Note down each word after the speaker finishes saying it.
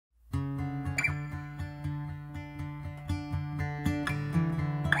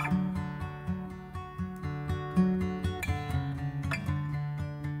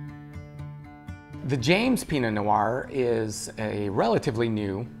The James Pinot Noir is a relatively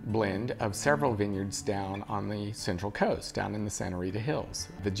new blend of several vineyards down on the Central Coast, down in the Santa Rita Hills.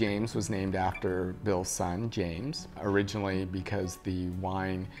 The James was named after Bill's son, James, originally because the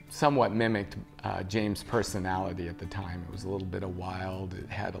wine somewhat mimicked James' personality at the time. It was a little bit of wild, it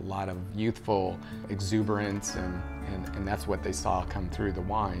had a lot of youthful exuberance, and that's what they saw come through the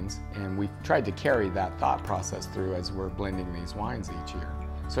wines. And we've tried to carry that thought process through as we're blending these wines each year.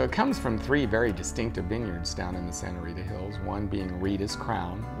 So it comes from three very distinctive vineyards down in the Santa Rita Hills, one being Rita's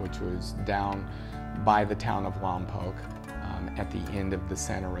Crown, which was down by the town of Lompoc at the end of the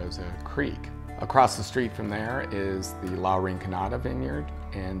Santa Rosa Creek. Across the street from there is the La Rinconada vineyard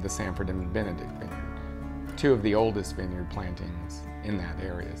and the Sanford and Benedict vineyard, two of the oldest vineyard plantings in that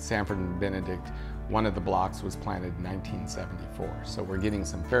area. Sanford and Benedict, one of the blocks was planted in 1974, so we're getting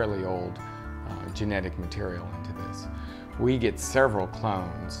some fairly old genetic material into this. We get several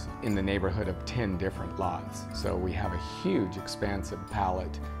clones in the neighborhood of 10 different lots. So we have a huge expansive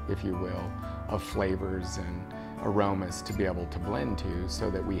palette, if you will, of flavors and aromas to be able to blend to so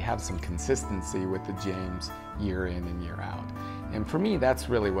that we have some consistency with the James year in and year out. And for me, that's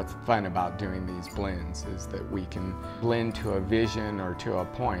really what's fun about doing these blends, is that we can blend to a vision or to a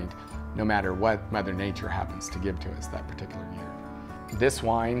point, no matter what Mother Nature happens to give to us that particular year. This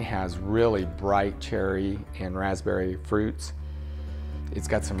wine has really bright cherry and raspberry fruits. It's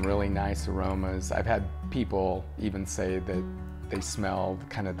got some really nice aromas. I've had people even say that they smell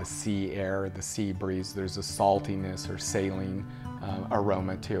kind of the sea air, the sea breeze. There's a saltiness or saline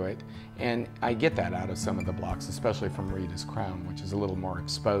aroma to it. And I get that out of some of the blocks, especially from Rita's Crown, which is a little more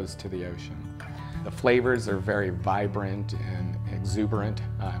exposed to the ocean. The flavors are very vibrant and exuberant,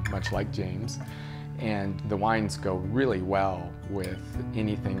 much like James. And the wines go really well with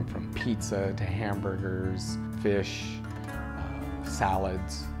anything from pizza to hamburgers, fish,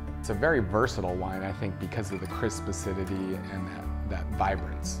 salads. It's a very versatile wine, I think, because of the crisp acidity and that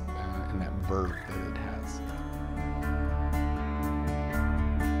vibrance and that verve that it has.